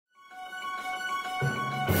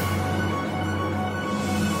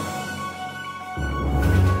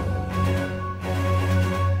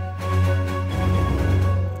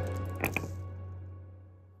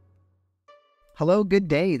Hello, good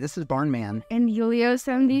day. This is Barnman. And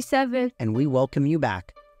Eillo77. And we welcome you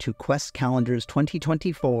back to Quest Calendars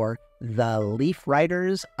 2024, The Leaf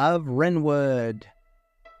Riders of Wrenwood.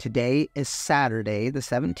 Today is Saturday, the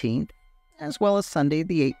 17th, as well as Sunday,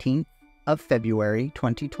 the 18th of February,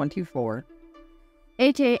 2024.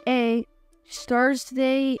 AKA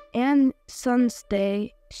Thursday and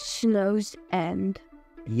Sunday, Snow's End.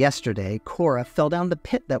 Yesterday, Cora fell down the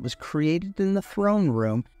pit that was created in the throne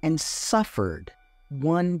room and suffered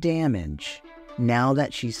 1 damage. Now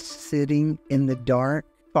that she's sitting in the dark,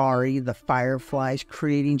 the fireflies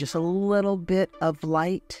creating just a little bit of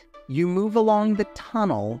light. You move along the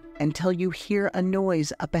tunnel until you hear a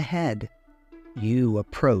noise up ahead. You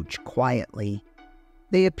approach quietly.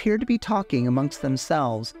 They appear to be talking amongst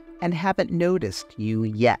themselves and haven't noticed you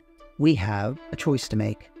yet. We have a choice to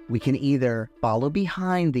make. We can either follow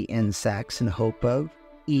behind the insects in hope of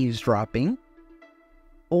eavesdropping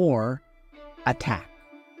or attack.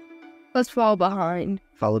 Let's fall behind.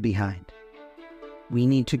 Follow behind. We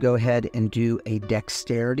need to go ahead and do a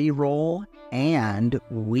dexterity roll, and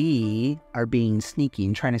we are being sneaky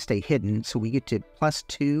and trying to stay hidden, so we get to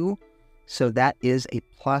 +2, so that is a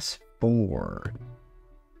 +4.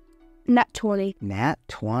 Nat 20. Nat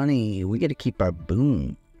 20. We get to keep our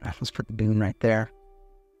boon. Let's put the boon right there.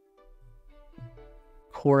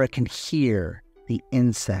 Cora can hear the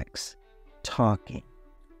insects talking.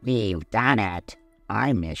 We've done it.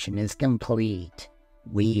 Our mission is complete.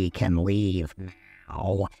 We can leave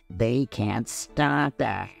now. They can't stop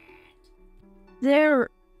us. Their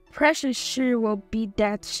precious sure will be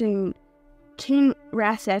dead soon. King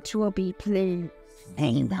Rasset will be pleased.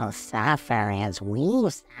 They will suffer as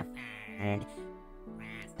we suffered.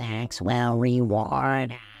 Rassex will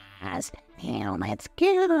reward us. Now let's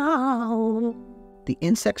go. The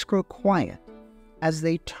insects grow quiet. As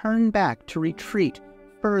they turn back to retreat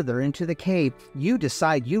further into the cave, you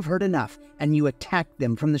decide you've heard enough, and you attack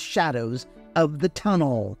them from the shadows of the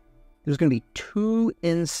tunnel. There's going to be 2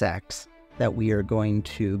 insects that we are going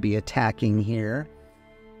to be attacking here.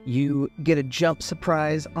 You get a jump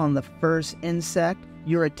surprise on the first insect.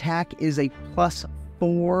 Your attack is a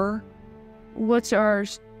 +4. What's our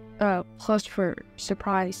plus for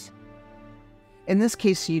surprise? In this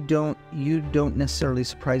case, you don't necessarily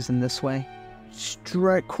surprise them this way.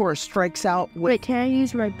 Cora strikes out with... Wait, can I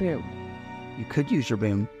use my boom? You could use your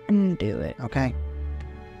boon. I'm gonna do it. Okay.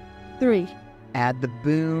 3. Add the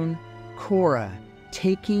boon. Cora,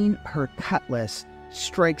 taking her cutlass,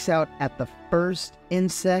 strikes out at the first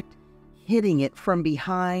insect, hitting it from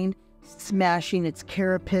behind, smashing its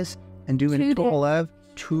carapace, and doing a total of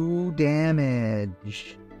 2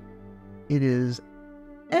 damage. It is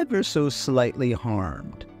ever so slightly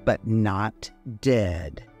harmed, but not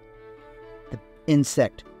dead. The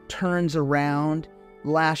insect turns around,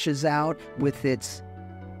 lashes out with its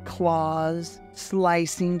claws,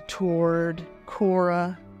 slicing toward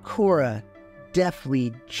Cora. Cora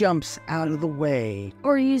deftly jumps out of the way,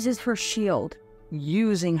 Or uses her shield.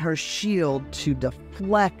 using her shield to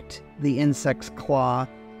deflect the insect's claw,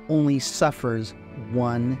 only suffers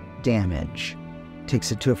 1 damage.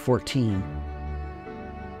 Takes it to a 14.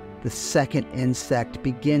 The second insect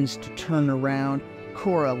begins to turn around.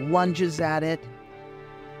 Cora lunges at it.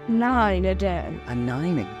 9 again. A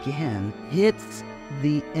 9 again. Hits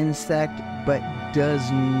the insect, but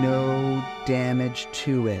does no damage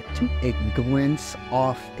to it. It glints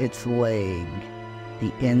off its leg.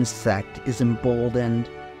 The insect is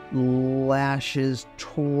emboldened, lashes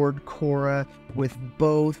toward Cora with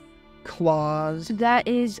both claws. That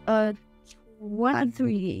is a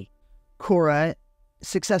 23. Cora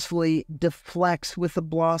successfully deflects with the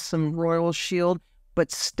Blossom Royal Shield, but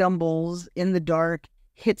stumbles in the dark,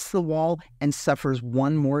 hits the wall, and suffers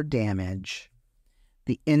 1 more damage.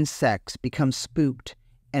 The insects become spooked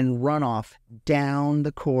and run off down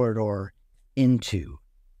the corridor into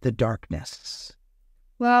the darkness.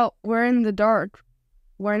 Well, we're in the dark.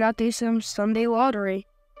 Why not do some Sunday lottery?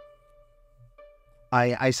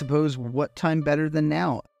 I suppose what time better than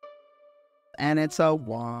now? And it's a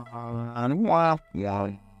 1.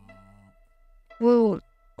 Well,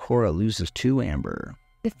 Cora loses 2 amber.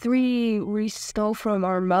 the 3 we stole from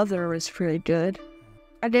our mother was pretty good.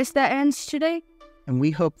 I guess that ends today. And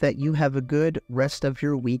we hope that you have a good rest of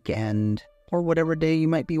your weekend, or whatever day you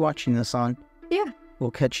might be watching this on. Yeah.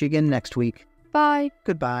 We'll catch you again next week. Bye.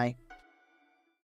 Goodbye.